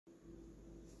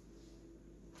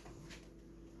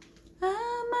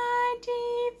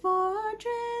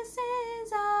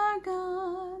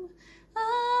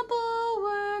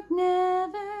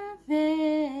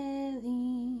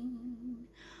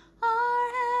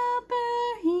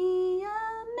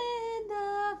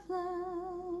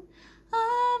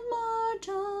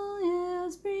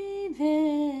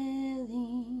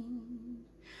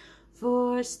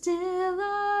for still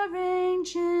our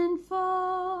ancient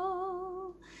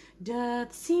foe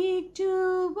doth seek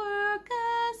to work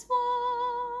us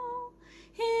woe.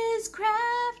 His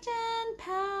craft and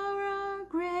power are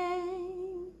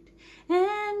great,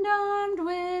 and armed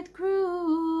with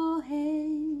cruel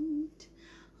hate.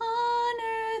 On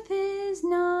earth is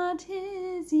not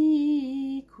his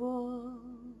equal.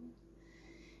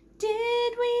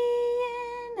 Did we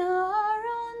in our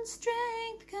own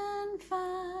strength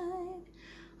confide,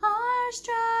 our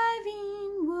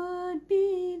striving would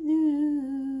be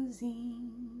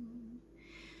losing.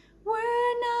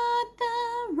 Were not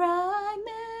the right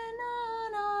men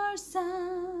on our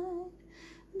side,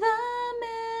 the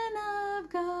men of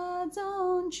God's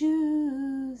own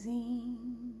choosing?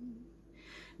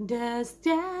 Dost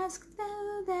ask,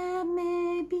 though that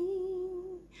may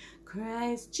be,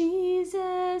 Christ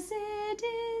Jesus, it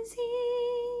is He.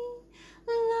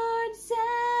 Lord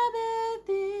Sabbath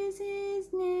is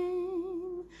His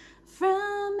name,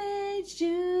 from age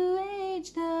to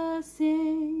age the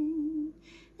same,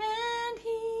 and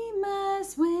He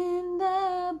must win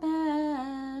the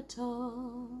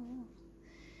battle.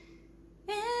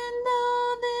 And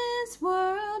though this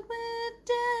world with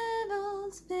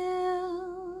devils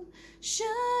filled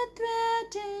should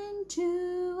threaten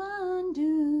to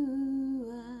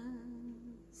undo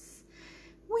us,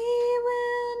 we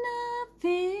will not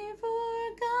fear,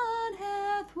 for God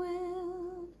hath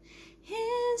willed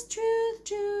His truth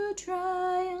to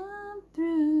triumph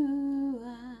through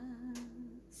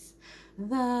us.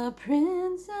 The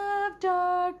Prince of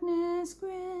Darkness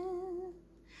grim,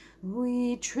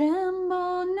 we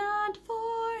tremble not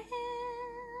for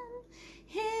him.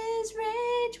 His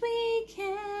rage we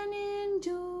can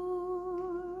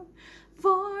endure,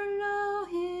 for lo,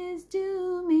 his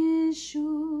doom is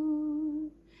sure.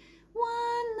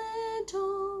 One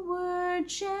little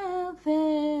word shall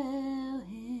fail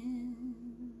him.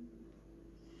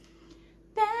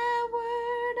 That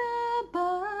word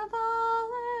above all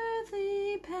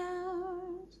earthly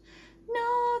powers,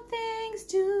 no thanks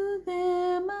to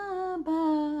them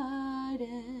abideth.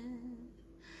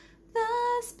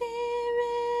 The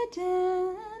Spirit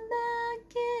and the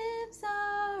gifts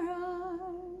are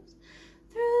ours,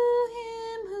 through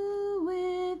Him who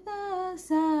with us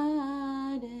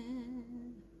abideth.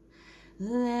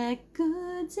 Let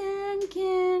goods and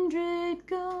kindred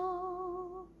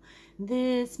go,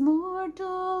 this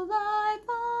mortal life